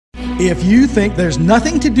If you think there's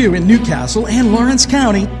nothing to do in Newcastle and Lawrence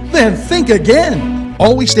County, then think again.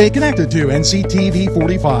 Always stay connected to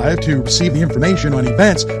NCTV45 to receive the information on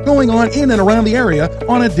events going on in and around the area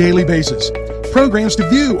on a daily basis. Programs to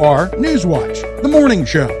view are NewsWatch, The Morning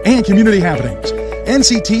Show, and Community Happenings.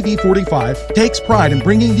 NCTV45 takes pride in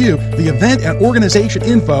bringing you the event and organization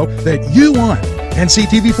info that you want.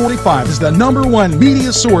 NCTV45 is the #1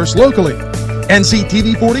 media source locally.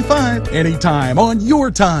 NCTV45, anytime on your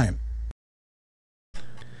time.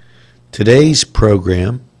 Today's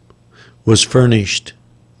program was furnished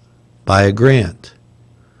by a grant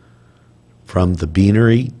from the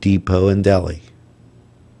Beanery Depot and Deli,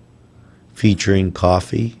 featuring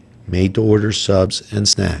coffee, made-to-order subs, and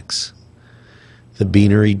snacks. The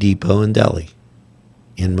Beanery Depot and Deli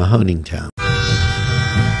in Mahoningtown.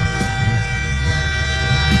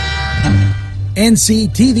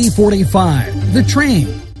 NCTV45, The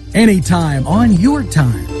Train, anytime on your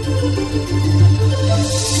time.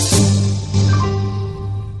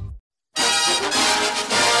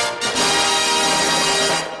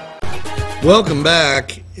 Welcome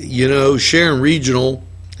back. You know, Sharon Regional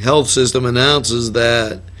Health System announces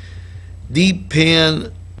that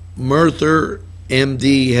Deepan Murther,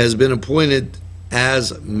 MD, has been appointed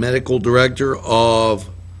as Medical Director of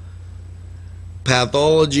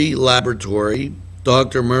Pathology Laboratory.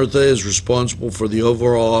 Dr. Murtha is responsible for the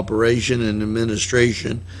overall operation and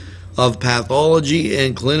administration of pathology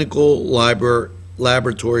and clinical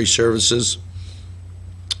laboratory services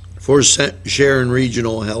for Sharon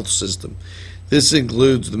Regional Health System. This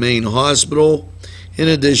includes the main hospital, in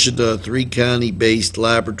addition to a 3-county-based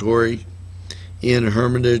laboratory in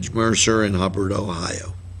Hermitage, Mercer, and Hubbard,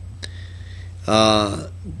 Ohio.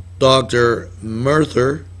 Dr.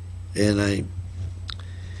 Murther, and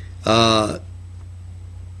got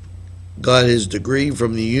his degree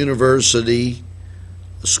from the University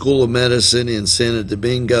School of Medicine in Santo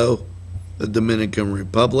Domingo, the Dominican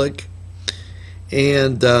Republic.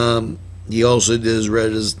 And he also did his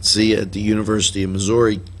residency at the University of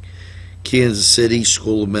Missouri, Kansas City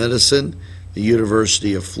School of Medicine, the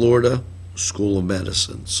University of Florida School of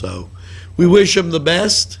Medicine. So we wish him the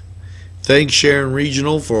best. Thanks, Sharon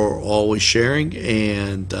Regional, for always sharing,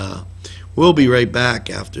 and we'll be right back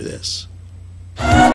after this.